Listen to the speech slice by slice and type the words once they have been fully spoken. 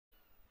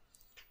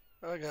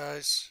Hi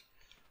guys,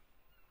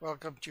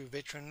 welcome to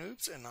Veteran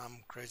Noobs and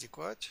I'm Crazy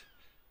Quad.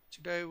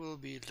 Today we'll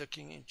be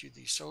looking into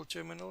the Soul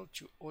Terminal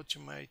to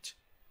automate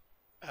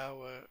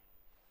our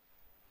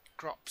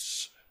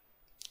crops.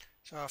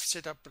 So I've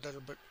set up a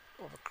little bit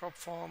of a crop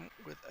farm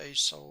with a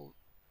Soul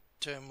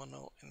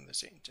Terminal in the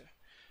center.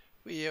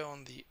 We're here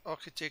on the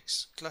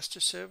Architects Cluster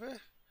server,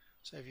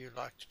 so if you'd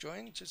like to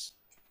join, just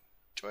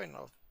join.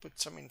 I'll put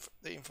some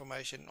the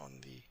information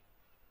on the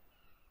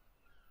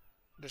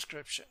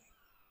description.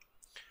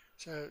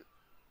 So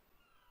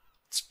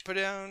it's put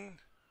down,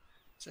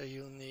 so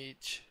you'll need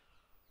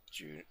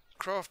to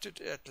craft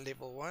it at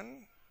level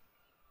 1.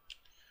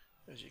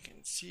 As you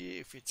can see,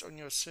 if it's on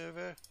your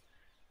server,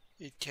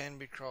 it can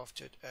be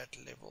crafted at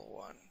level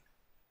 1.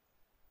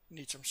 You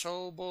need some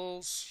soul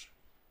balls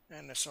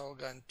and a soul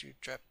gun to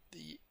trap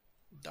the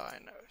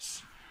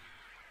dinos.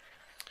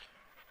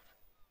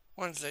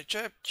 Once they're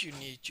trapped, you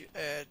need to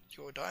add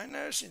your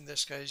dinos. In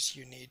this case,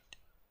 you need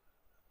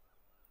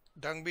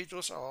dung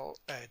beetles. I'll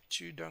add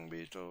 2 dung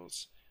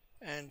beetles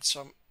and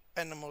some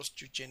animals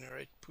to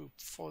generate poop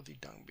for the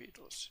dung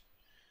beetles.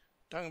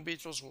 Dung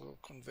beetles will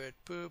convert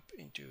poop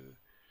into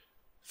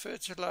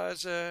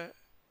fertilizer,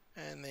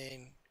 and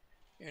then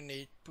you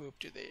need poop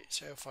to there.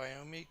 So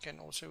Fiaomi can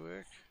also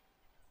work.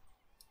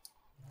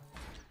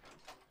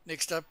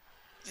 Next up,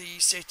 the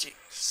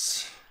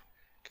settings.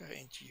 Go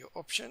into your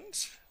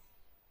options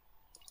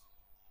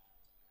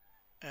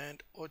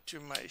and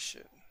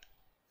automation.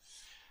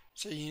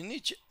 So you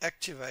need to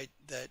activate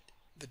that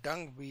the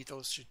dung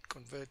beetles should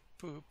convert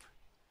poop,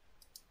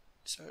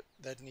 so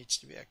that needs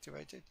to be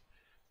activated.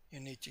 You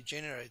need to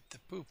generate the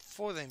poop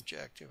for them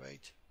to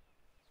activate,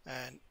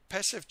 and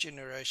passive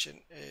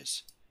generation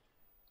is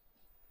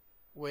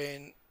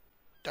when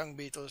dung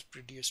beetles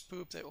produce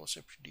poop, they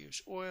also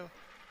produce oil,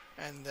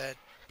 and that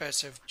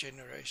passive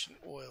generation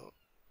oil,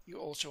 you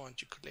also want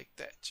to collect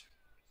that.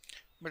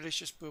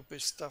 Malicious poop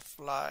is stuff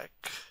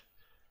like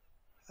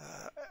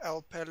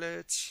L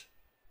pellets.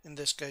 In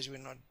this case we're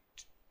not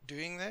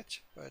doing that,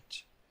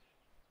 but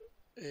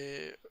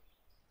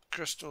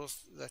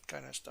crystals, that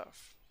kind of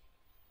stuff.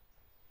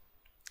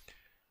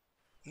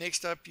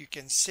 Next up, you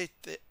can set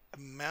the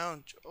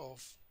amount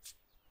of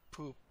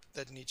poop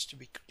that needs to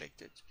be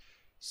collected.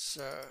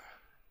 So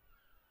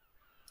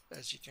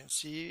as you can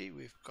see,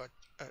 we've got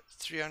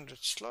 300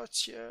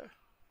 slots here,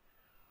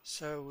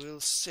 so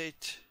we'll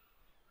set,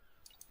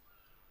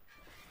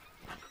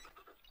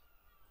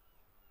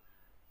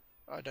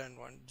 I don't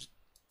want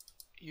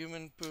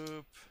human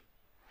poop,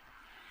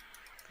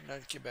 I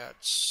don't care about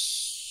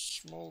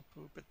small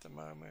poop at the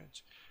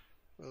moment.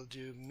 We'll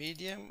do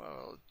medium.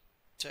 I'll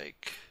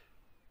take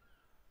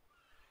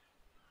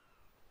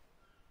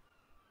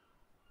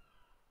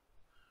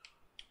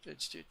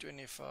let's do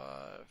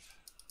 25,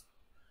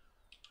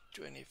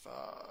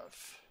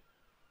 25,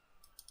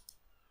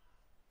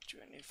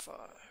 25.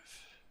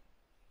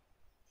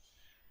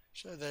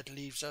 So that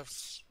leaves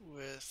us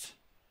with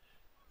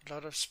a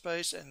lot of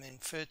space, and then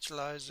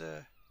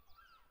fertilizer,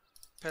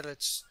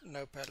 pellets,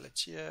 no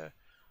pellets here,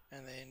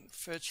 and then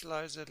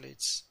fertilizer,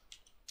 let's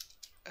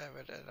have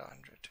it at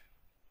 100.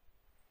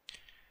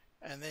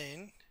 And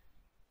then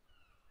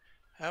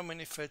how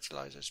many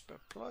fertilizers per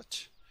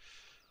plot?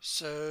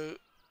 So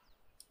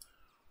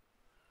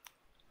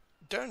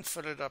don't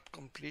fill it up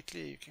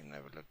completely. You can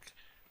have a look.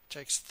 It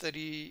takes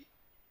 30,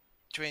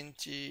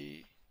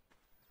 20,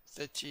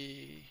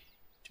 30,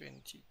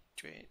 20,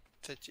 20,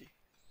 30.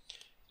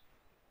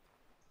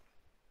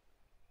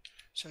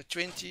 So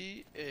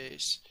 20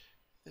 is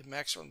the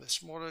max on the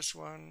smallest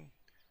one,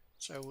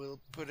 so we'll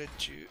put it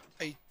to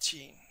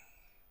 18.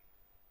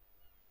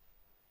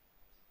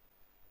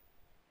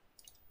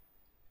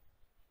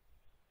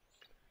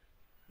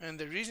 And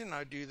the reason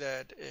I do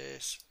that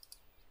is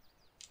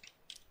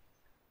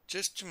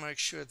just to make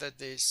sure that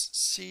there's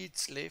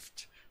seeds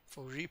left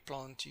for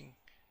replanting,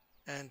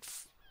 and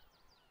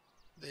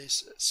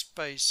there's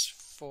space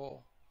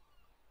for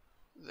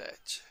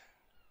that.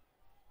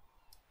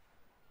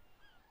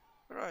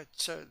 Right,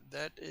 so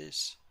that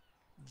is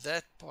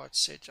that part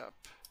set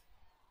up.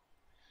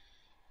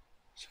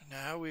 So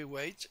now we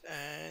wait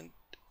and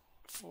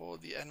for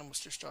the animals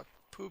to start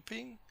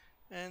pooping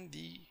and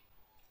the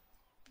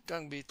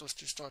dung beetles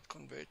to start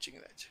converting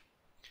that.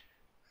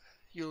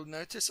 You'll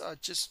notice I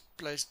just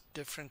placed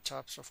different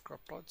types of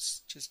crop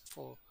plots just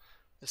for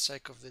the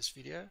sake of this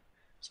video.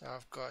 So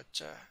I've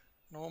got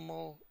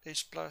normal,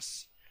 S+,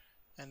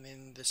 and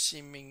then the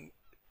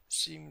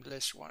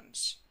seamless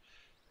ones.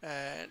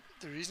 And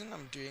the reason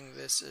I'm doing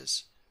this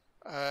is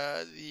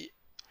the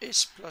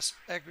S+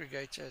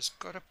 aggregator has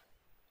got a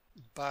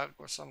bug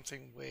or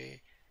something where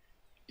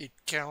it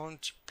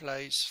can't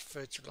place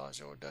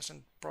fertilizer, or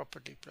doesn't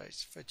properly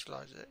place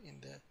fertilizer in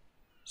the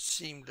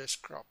seamless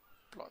crop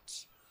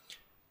plots.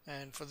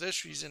 And for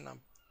this reason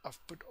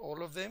I've put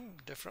all of them,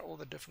 all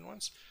the different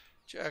ones,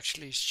 to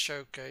actually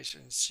showcase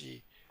and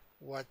see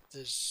what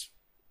this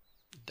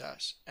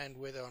does and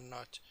whether or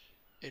not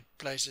it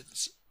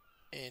places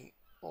in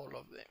all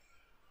of them.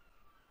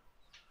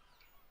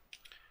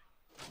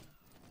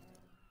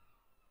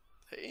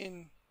 They're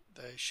in,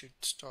 they should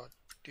start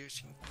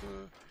producing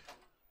poo.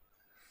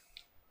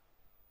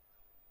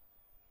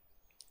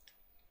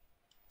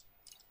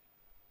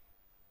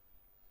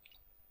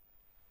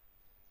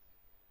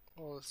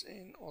 All is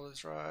in, all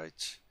is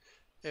right,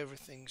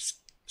 everything's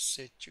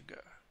set to go.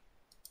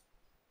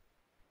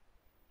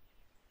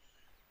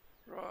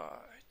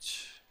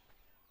 Right.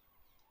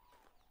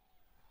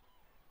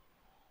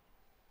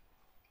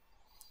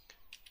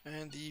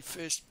 And the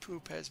first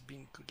poop has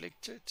been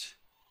collected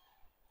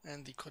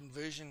and the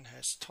conversion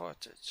has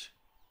started.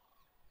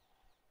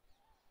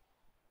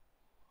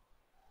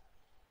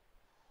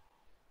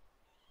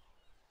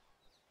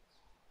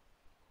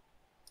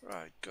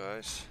 Right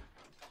guys,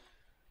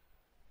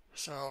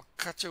 so I'll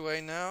cut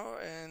away now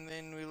and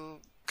then we'll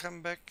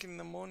come back in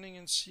the morning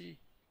and see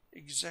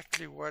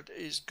exactly what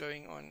is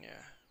going on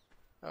here.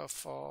 How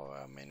far,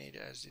 how many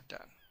has it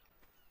done.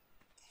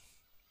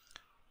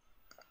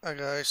 Hi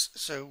guys,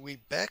 so we're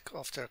back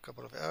after a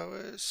couple of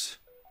hours,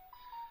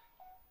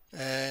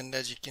 and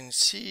as you can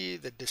see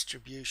the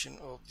distribution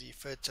of the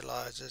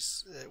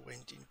fertilizers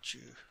went into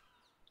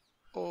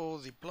all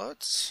the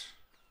plots,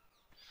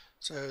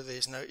 so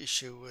there's no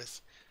issue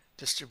with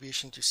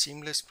distribution to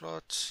seamless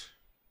plots.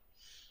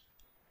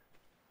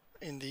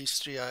 In these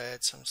three I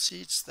had some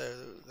seeds,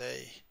 though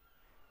they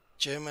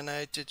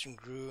germinated and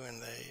grew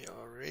and they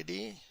are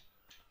ready,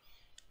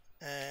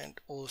 and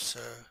also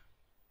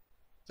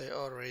they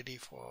are ready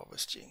for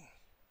harvesting.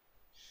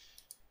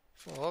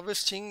 For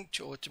harvesting,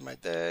 to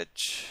automate that,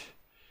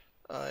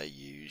 I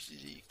use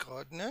the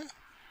gardener.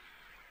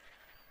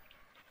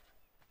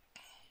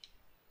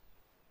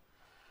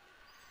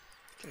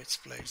 Let's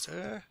place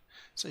her.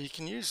 So you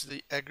can use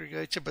the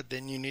aggregator, but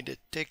then you need a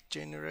tech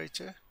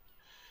generator.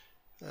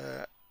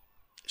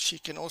 She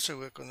can also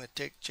work on the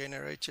tech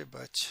generator,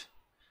 but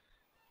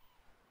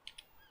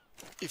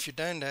if you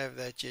don't have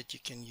that yet, you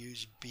can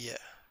use beer.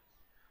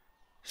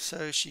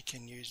 So she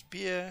can use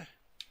beer,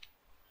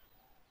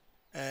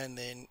 and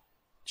then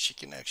she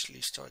can actually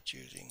start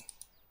using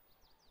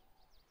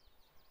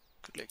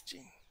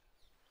collecting.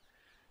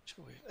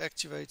 So we've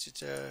activated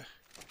her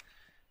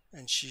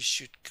and she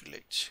should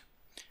collect.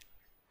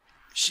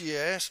 She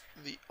has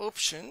the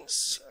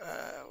options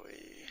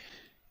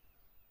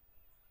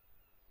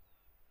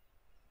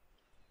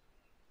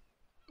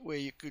where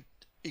you could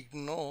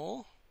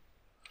ignore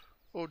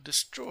or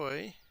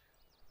destroy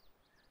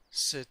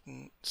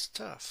certain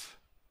stuff.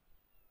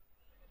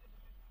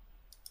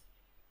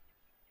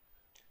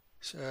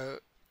 So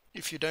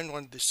if you don't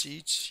want the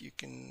seeds, you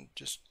can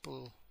just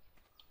pull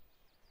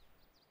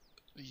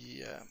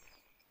the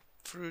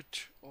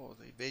fruit or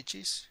the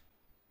veggies,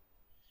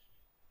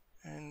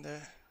 and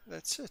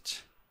that's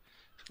it.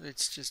 So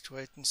let's just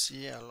wait and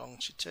see how long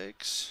she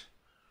takes.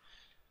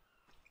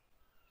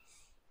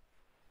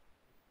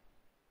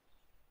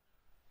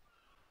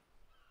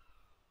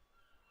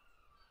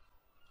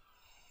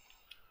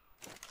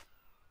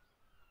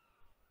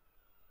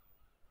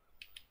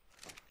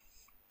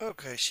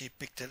 Okay, she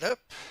picked it up.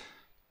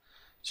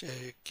 So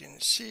you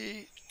can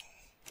see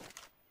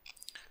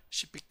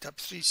she picked up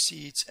 3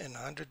 seeds and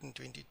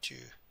 122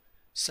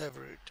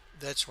 savoroot.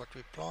 That's what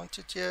we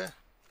planted here.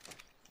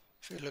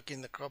 If you look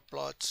in the crop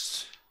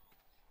plots,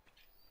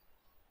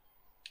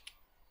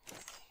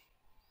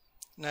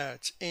 now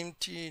it's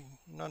empty,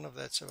 none of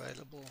that's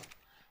available.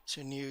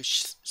 So new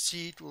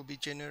seed will be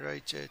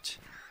generated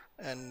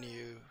and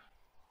new.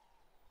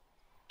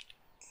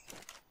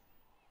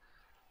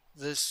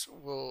 This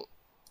will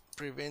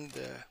prevent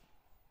the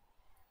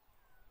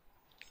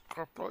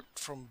crop plot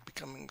from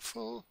becoming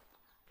full,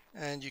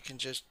 and you can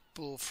just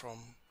pull from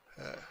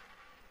her.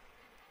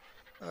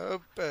 I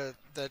hope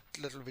that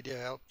little video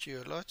helped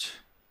you a lot.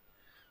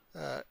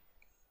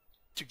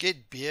 To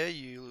get beer,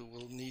 you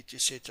will need to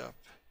set up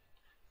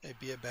a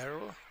beer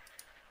barrel.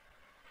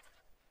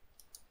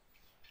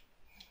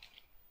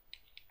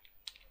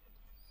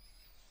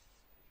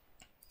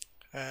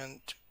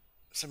 And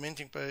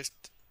cementing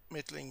paste,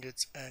 metal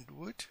ingots and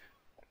wood.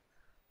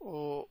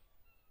 Or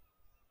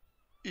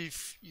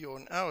if you're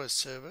on our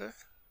server,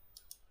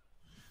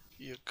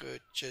 you could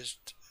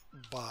just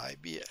buy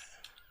beer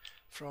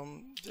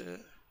from the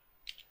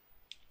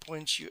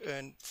points you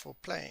earn for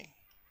playing.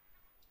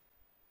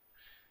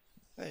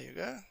 There you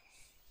go.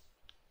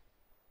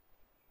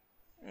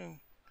 And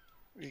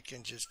we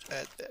can just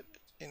add that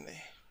in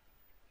there.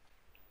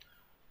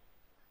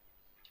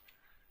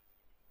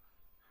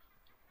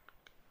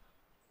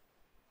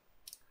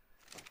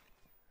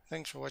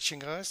 Thanks for watching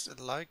guys,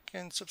 like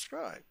and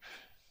subscribe.